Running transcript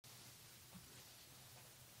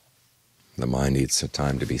The mind needs some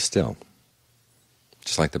time to be still.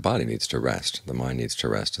 Just like the body needs to rest, the mind needs to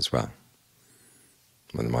rest as well.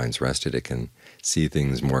 When the mind's rested, it can see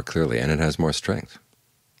things more clearly, and it has more strength.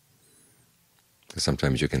 Because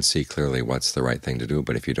sometimes you can see clearly what's the right thing to do,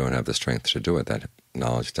 but if you don't have the strength to do it, that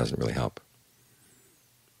knowledge doesn't really help.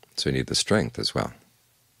 So you need the strength as well.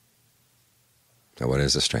 Now what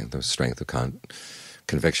is the strength? The strength of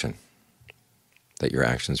conviction, that your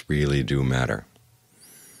actions really do matter.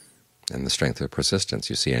 And the strength of persistence.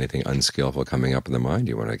 You see anything unskillful coming up in the mind,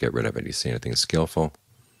 you want to get rid of it. You see anything skillful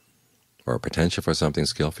or a potential for something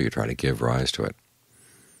skillful, you try to give rise to it.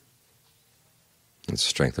 It's the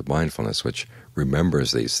strength of mindfulness, which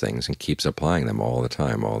remembers these things and keeps applying them all the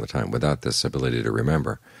time. Without this ability to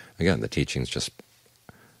remember, again, the teachings just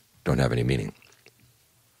don't have any meaning.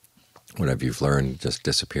 Whatever you've learned just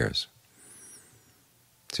disappears.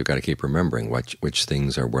 So you've got to keep remembering which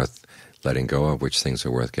things are worth letting go of, which things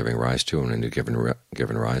are worth giving rise to, and when you've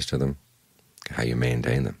given rise to them, how you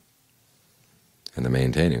maintain them. And the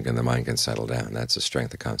maintaining, and the mind can settle down. That's the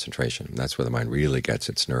strength of concentration. That's where the mind really gets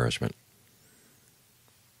its nourishment.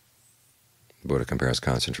 The Buddha compares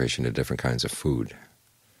concentration to different kinds of food.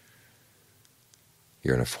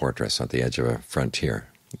 You're in a fortress at the edge of a frontier.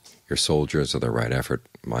 Your soldiers are the right effort.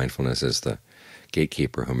 Mindfulness is the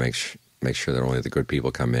gatekeeper who makes sure that only the good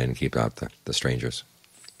people come in and keep out the strangers.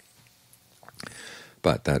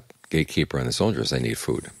 But that gatekeeper and the soldiers, they need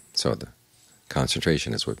food. So the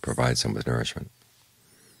concentration is what provides them with nourishment.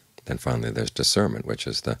 Then finally there's discernment, which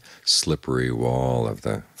is the slippery wall of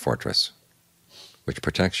the fortress, which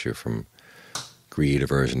protects you from greed,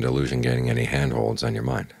 aversion, delusion getting any handholds on your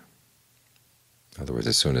mind. In other words,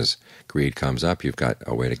 as soon as greed comes up, you've got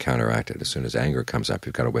a way to counteract it. As soon as anger comes up,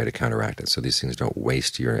 you've got a way to counteract it. So these things don't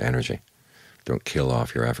waste your energy, don't kill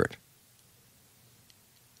off your effort.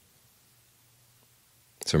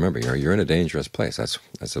 So remember, you're in a dangerous place. That's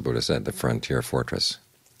the Buddha said, the frontier fortress.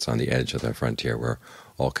 It's on the edge of the frontier where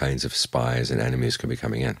all kinds of spies and enemies could be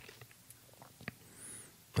coming in.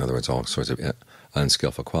 In other words, all sorts of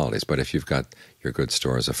unskillful qualities. But if you've got your good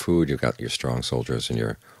stores of food, you've got your strong soldiers and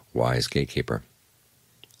your wise gatekeeper,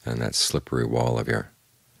 and that slippery wall of your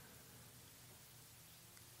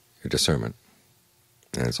discernment,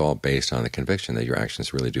 and it's all based on the conviction that your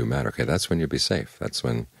actions really do matter. Okay, that's when you'll be safe. That's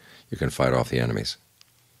when you can fight off the enemies.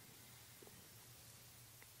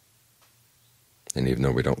 And even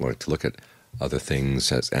though we don't like to look at other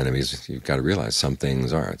things as enemies, you've got to realize some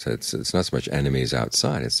things are. It's not so much enemies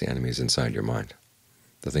outside, it's the enemies inside your mind,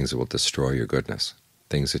 the things that will destroy your goodness,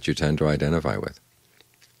 things that you tend to identify with.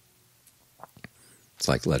 It's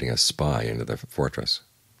like letting a spy into the fortress.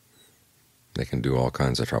 They can do all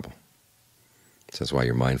kinds of trouble. So that's why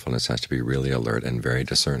your mindfulness has to be really alert and very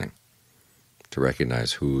discerning to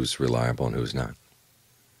recognize who's reliable and who's not.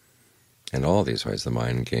 In all these ways, the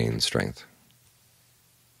mind gains strength.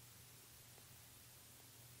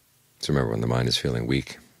 So remember, when the mind is feeling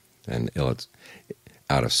weak and ill, it's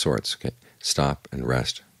out of sorts, okay, stop and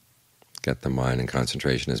rest. Get the mind in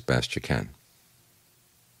concentration as best you can.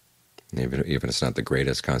 Even if it's not the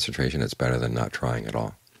greatest concentration, it's better than not trying at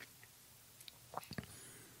all.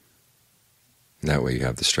 And that way you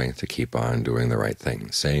have the strength to keep on doing the right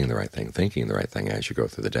thing, saying the right thing, thinking the right thing as you go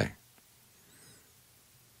through the day.